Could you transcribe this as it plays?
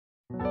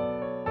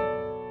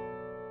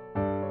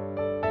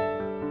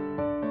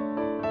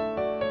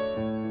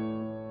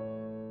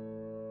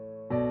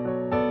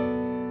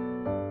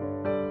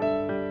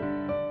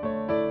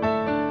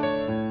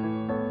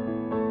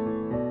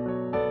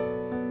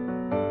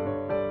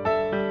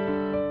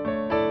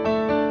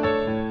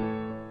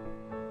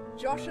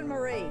Josh and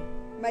Marie,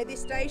 may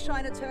this day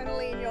shine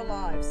eternally in your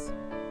lives.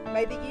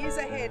 May the years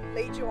ahead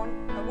lead you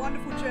on a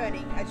wonderful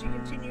journey as you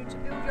continue to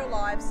build your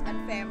lives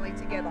and family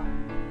together.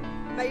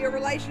 May your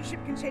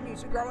relationship continue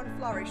to grow and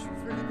flourish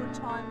through the good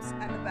times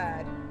and the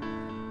bad.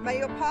 May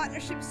your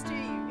partnership steer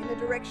you in the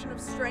direction of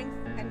strength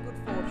and good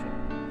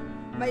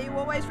fortune. May you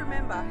always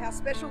remember how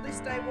special this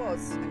day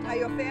was and how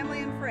your family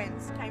and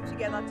friends came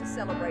together to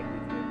celebrate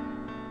with you.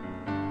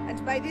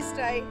 And may this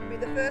day be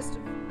the first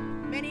of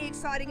many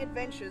exciting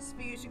adventures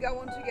for you to go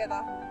on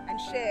together and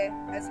share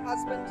as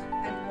husband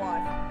and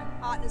wife and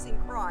partners in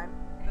crime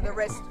for the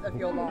rest of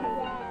your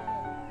life.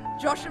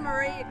 Josh and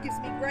Marie, it gives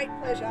me great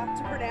pleasure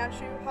to pronounce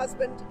you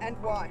husband and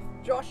wife.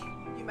 Josh,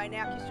 you may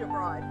now kiss your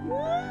bride.